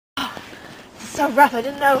so rough. I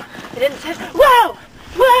didn't know. I didn't say. Whoa!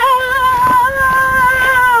 Whoa!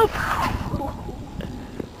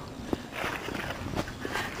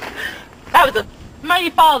 That was a mighty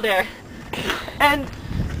fall there. And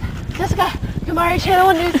Jessica, Kamari, Channel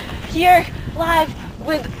 1 News here live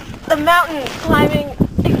with the mountain climbing.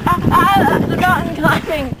 The mountain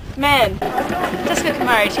climbing man. Jessica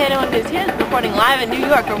Kamari, Channel 1 News here reporting live in New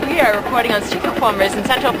York, where we are reporting on street performers in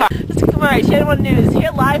Central Park. Jessica Kamari, Channel 1 News here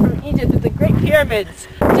live from Egypt at the Great Pyramids.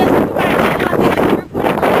 Jessica Kamari, Channel 1 News here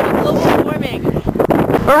reporting live on global warming.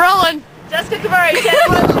 We're rolling. Jessica Kamari, Channel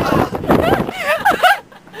 1 News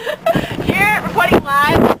here reporting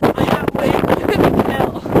live on that way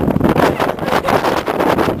hill.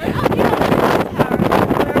 We're up here on the tower.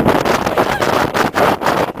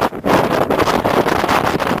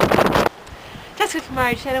 Jessica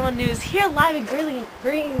Kamari, Channel 1 News, here live in Green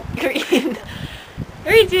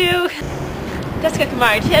 3-2. Jessica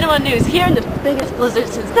Kamari, Channel 1 News, here in the biggest blizzard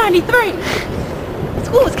since '93.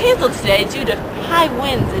 School was canceled today due to high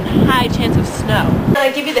winds and high chance of snow.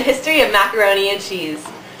 I'll give you the history of macaroni and cheese.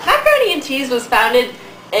 Macaroni and cheese was founded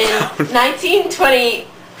in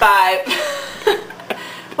 1925.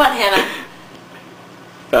 What, Hannah?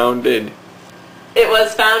 Founded. It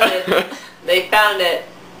was founded. They found it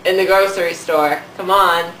in the grocery store. Come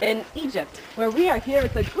on. In Egypt, where we are here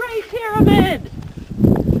with the Great Pyramid.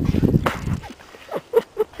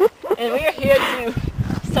 And we are here to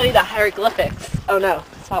study the hieroglyphics. Oh no,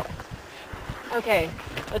 stop. Okay,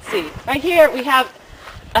 let's see. Right here we have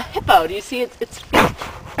a hippo. Do you see its feet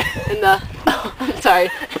in the, oh, I'm sorry,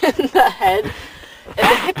 in the head? And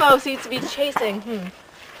the hippo seems to be chasing,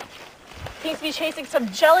 some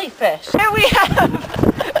jellyfish. Here we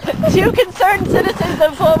have two concerned citizens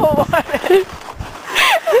of global warming.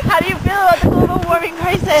 How do you feel about the global warming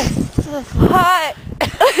crisis? Hot.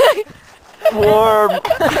 Warm.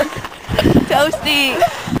 Toasty.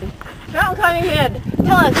 Mountain climbing man,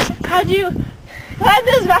 tell us, how'd you climb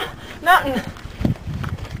this mountain?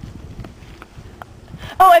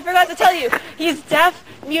 Oh, I forgot to tell you, he's deaf,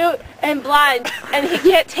 mute, and blind, and he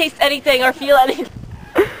can't taste anything or feel anything.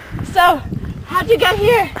 So, how'd you get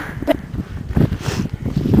here?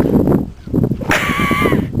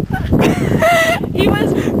 He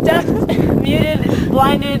was deaf, muted,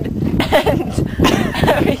 blinded, and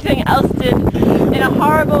everything else did in a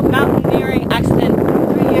horrible mountaineering accident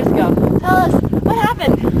 3 years ago. Tell us, what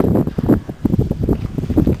happened?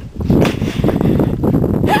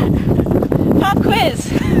 Pop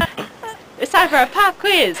quiz! It's time for a pop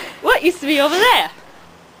quiz. What used to be over there?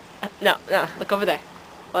 No, look over there.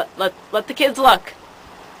 Let the kids look.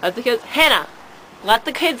 Let the kids, Hannah, let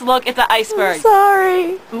the kids look at the iceberg. I'm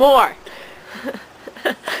sorry. More.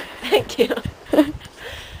 Thank you.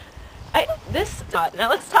 Now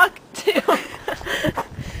let's talk to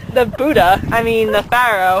the Buddha, the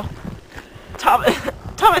Pharaoh,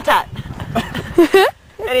 Tomatat.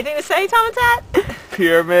 Anything to say, Tomatat?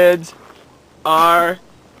 Pyramids are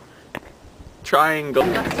triangle.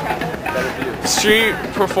 Street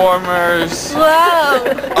performers Whoa!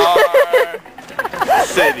 are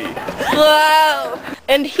city. Whoa!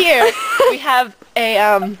 And here we have an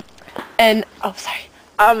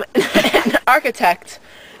architect.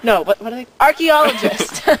 No, what are they?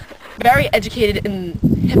 Archaeologist. Very educated in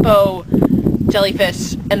hippo,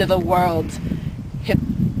 jellyfish, end of the world,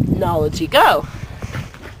 hypnology. Go!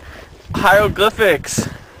 Hieroglyphics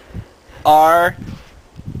are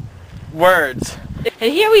words.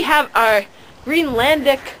 And here we have our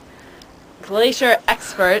Greenlandic glacier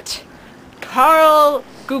expert, Carl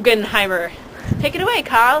Guggenheimer. Take it away,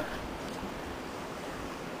 Carl.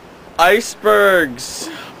 Icebergs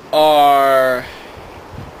are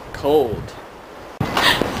cold.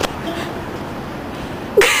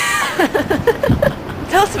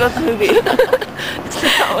 Tell us about the movie.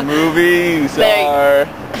 Movies are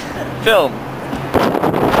film.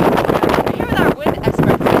 We're here with our wind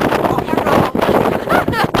expert.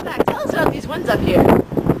 Tell us about these winds up here.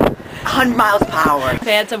 100 miles per hour.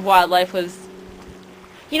 Fans of wildlife was...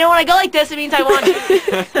 You know, when I go like this, it means I want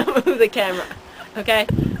to move the camera. Okay?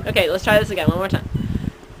 Okay, let's try this again one more time.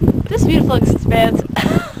 This beautiful expanse...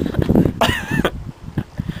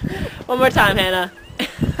 One more time, Hannah.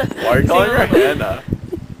 Why are you calling her Hannah?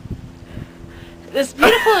 This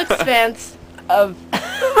beautiful expanse of...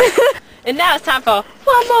 And now it's time for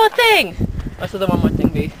one more thing. What should the one more thing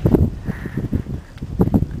be?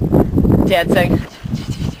 Dancing.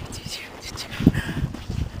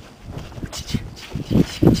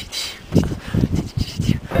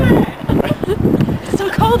 It's so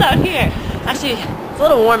cold out here. Actually, it's a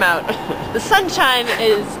little warm out. The sunshine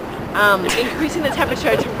is increasing the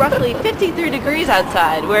temperature to roughly 53 degrees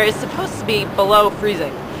outside, where it's supposed to be below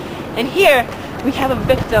freezing. And here, we have a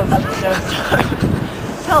victim of the snowstorm.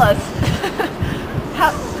 Tell us,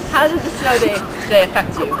 how did the snow day today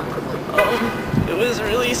affect you? It was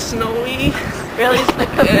really snowy. Really?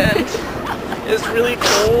 And it's really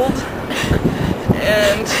cold.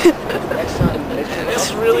 And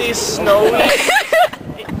it's really snowy.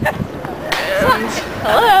 And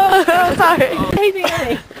Hello? I'm sorry.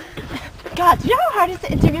 Hey, God, do you know how hard it is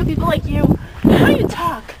to interview people like you? Why don't you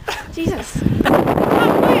talk? Jesus. How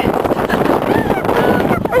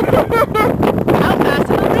fast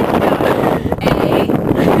am I going? A.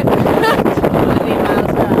 20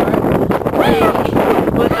 miles per hour. B.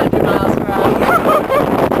 100 miles per hour.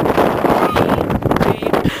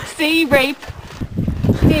 C. Rape.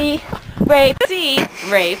 D. Rape. C.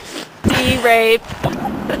 Rape. D. Rape.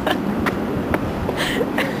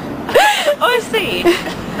 Or C.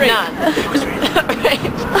 Rape. None.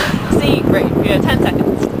 Rape. C. Rape. You have 10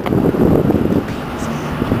 seconds.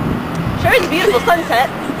 Sure, it's a beautiful sunset.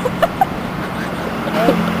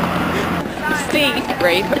 C.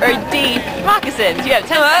 Rape. Or D. Moccasins. You have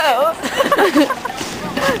 10 seconds.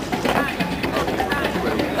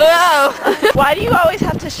 Whoa. Why do you always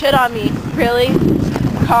have to shit on me? Really?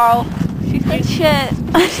 Carl? She said shit.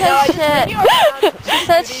 She said shit. She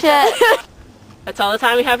said shit. That's all the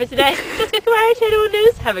time we have for today. Just get to our channel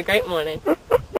news. Have a great morning.